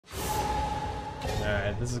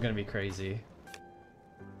Alright, this is gonna be crazy.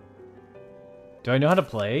 Do I know how to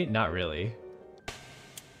play? Not really.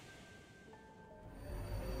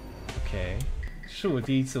 Okay. 是我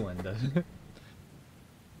第一次玩的。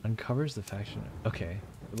Uncovers the faction. Okay.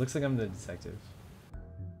 It looks like I'm the detective.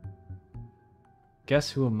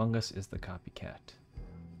 Guess who among us is the copycat?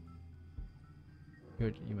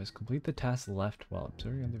 You must complete the task left while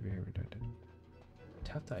observing other behavior.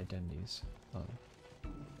 Tap the identities. Oh.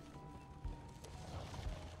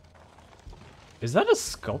 Is that a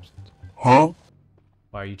sculpt? Huh?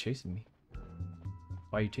 Why are you chasing me?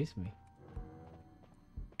 Why are you chasing me?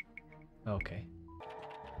 Okay.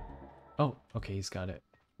 Oh, okay, he's got it.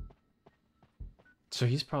 So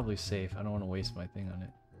he's probably safe. I don't want to waste my thing on it.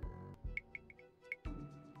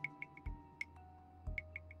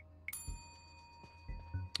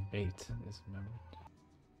 Eight is remembered.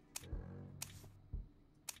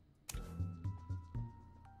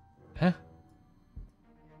 Huh?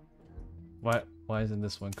 Why isn't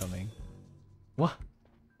this one coming? What?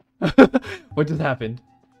 What just happened?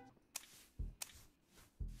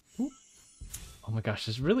 Ooh. Oh my gosh,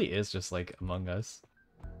 this really is just like Among Us.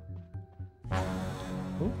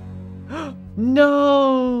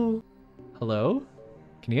 No! Hello?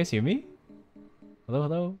 Can you guys hear me? Hello,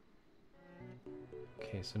 hello?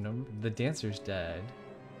 Okay, so no, the dancer's dead.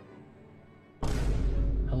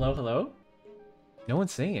 Hello, hello? No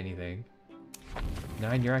one's saying anything.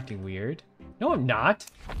 Nine, you're acting weird. No, I'm not.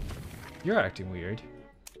 You're acting weird.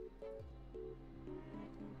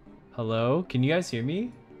 Hello? Can you guys hear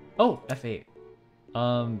me? Oh, F8.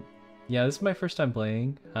 Yeah, this is my first time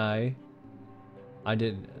playing. Hi. I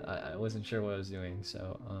wasn't sure what I was doing,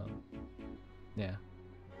 so, yeah.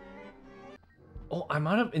 Oh, I'm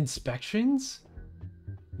out of inspections?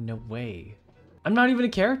 No way. I'm not even a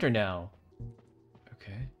character now.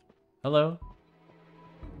 Okay. Hello?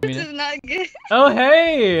 This is not good. Oh,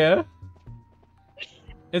 hey!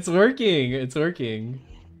 It's working. It's working.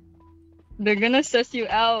 They're gonna suss you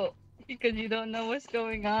out because you don't know what's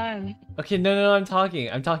going on. Okay, no, I'm talking.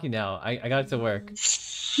 I'm talking now. I got it to work.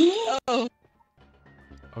 Oh.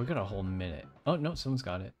 Oh, we got a whole minute. Oh, no, someone's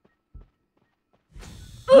got it.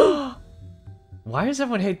 Why does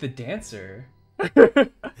everyone hate the dancer?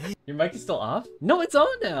 Your mic is still off? No, it's on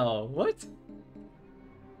now. What?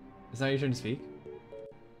 It's not your turn to speak?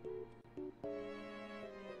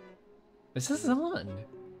 This is on.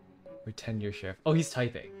 Pretend you're sheriff. Oh, he's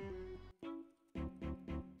typing.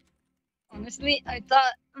 Honestly, I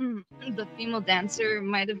thought the female dancer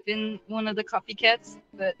might have been one of the copycats,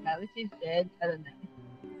 but now that she's dead, I don't know.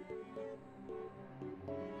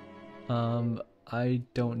 I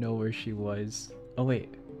don't know where she was. Oh,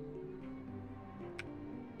 wait.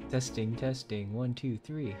 Testing, testing. 1, 2,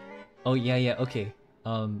 3. Oh, yeah, okay.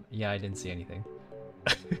 Yeah, I didn't see anything.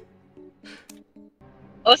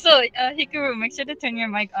 Also, Hikaru, make sure to turn your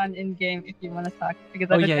mic on in game if you want to talk,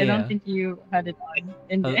 because I don't think you had it on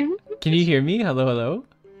in game. Can you hear me? Hello, hello?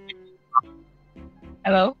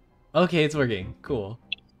 Hello? Okay, it's working. Cool.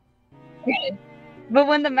 Okay. But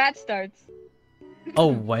when the match starts. Oh,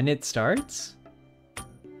 when it starts?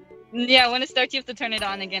 Yeah, when it starts, you have to turn it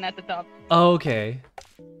on again at the top. Oh, okay.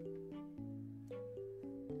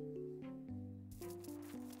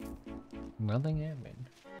 Nothing happened.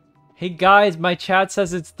 Hey guys, my chat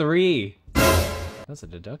says it's 3. That's a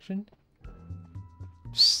deduction?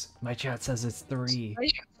 Psst, my chat says it's 3.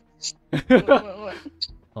 What?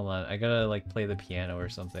 Hold on, I gotta like play the piano or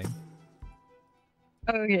something.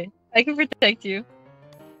 Okay, I can protect you.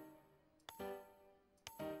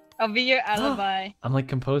 I'll be your alibi. I'm like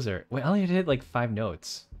composer. Wait, I only hit like 5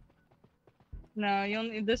 notes. No, you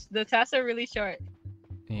only the tasks are really short.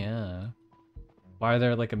 Yeah. Why are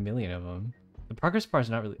there like a million of them? The progress bar is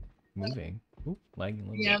not really moving. Ooh, lagging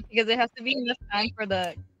a little Yeah, bit. because it has to be enough time for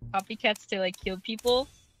the copycats to like kill people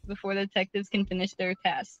before the detectives can finish their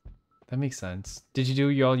task. That makes sense. Did you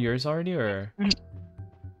do all yours already, or?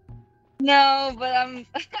 No, but I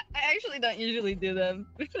actually don't usually do them.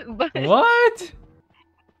 But What?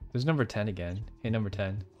 There's number 10 again. Hey, number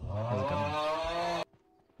 10. How's it going?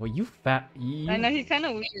 Well, you fat. I know he's kind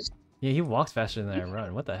of weird. Yeah, he walks faster than I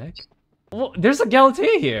run. What the heck? Well, there's a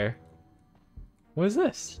Galatea here. What is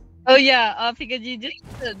this? Oh yeah, because you just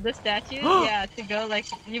the statue, yeah, to go like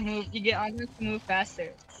you get on to move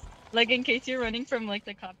faster. Like in case you're running from like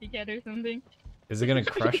the copycat or something. Is it gonna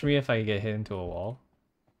crush me if I get hit into a wall?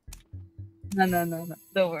 No,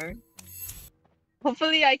 don't worry.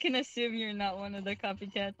 Hopefully I can assume you're not one of the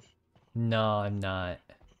copycats. No, I'm not.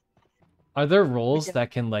 Are there roles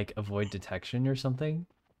that can like avoid detection or something?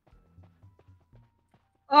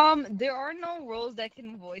 There are no roles that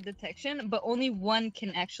can avoid detection, but only one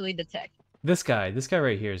can actually detect. This guy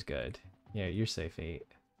right here is good. Yeah, you're safe, 8.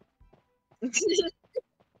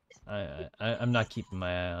 I'm not keeping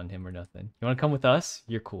my eye on him or nothing. You want to come with us?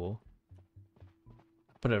 You're cool.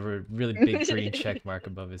 Put a really big green check mark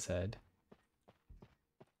above his head.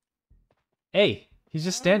 Hey, he's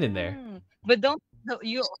just standing there. But don't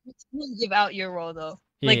you give out your role though.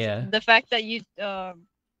 Like Yeah. the fact that you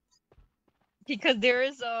because there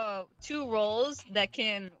is 2 roles that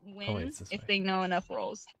can win if they know enough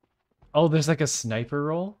roles. Oh, there's like a sniper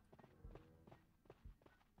role?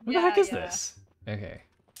 What the heck is this? Okay.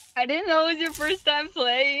 I didn't know it was your first time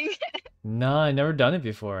playing. No, I never done it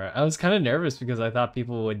before. I was kind of nervous because I thought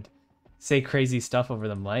people would say crazy stuff over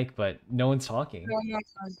the mic, but no one's talking.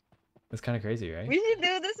 It's kind of crazy, right? We should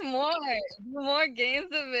do this more. Do more games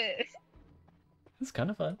of it. It's kind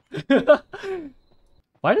of fun.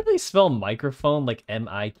 Why do they spell microphone like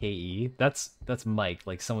M-I-K-E? That's Mike,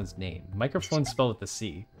 like someone's name. Microphone spelled with a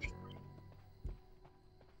C.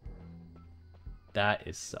 That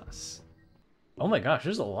is sus. Oh my gosh,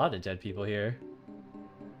 there's a lot of dead people here.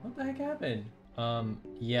 What the heck happened?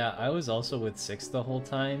 Yeah, I was also with 6 the whole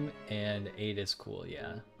time, and 8 is cool,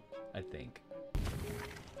 yeah. I think.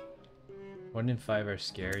 1 in 5 are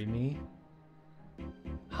scary me.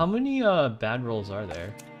 How many bad rolls are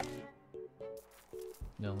there?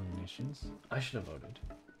 No eliminations? I should have voted.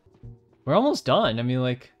 We're almost done. I mean,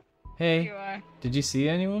 like, hey, did you see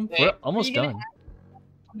anyone? We're almost done.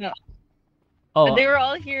 No. Oh, but they were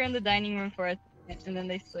all here in the dining room for a second, and then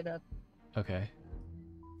they split up. Okay.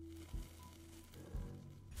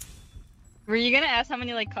 Were you gonna ask how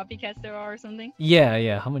many like copycats there are or something?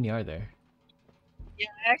 Yeah. How many are there? Yeah,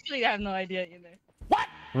 I actually have no idea either. What?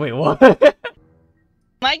 Wait, what?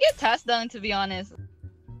 Might get passed down, to be honest.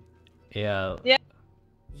 Yeah. Yeah.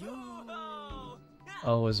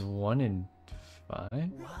 Oh, it was 1 in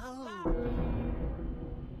 5?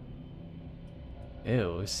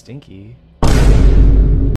 Ew, stinky.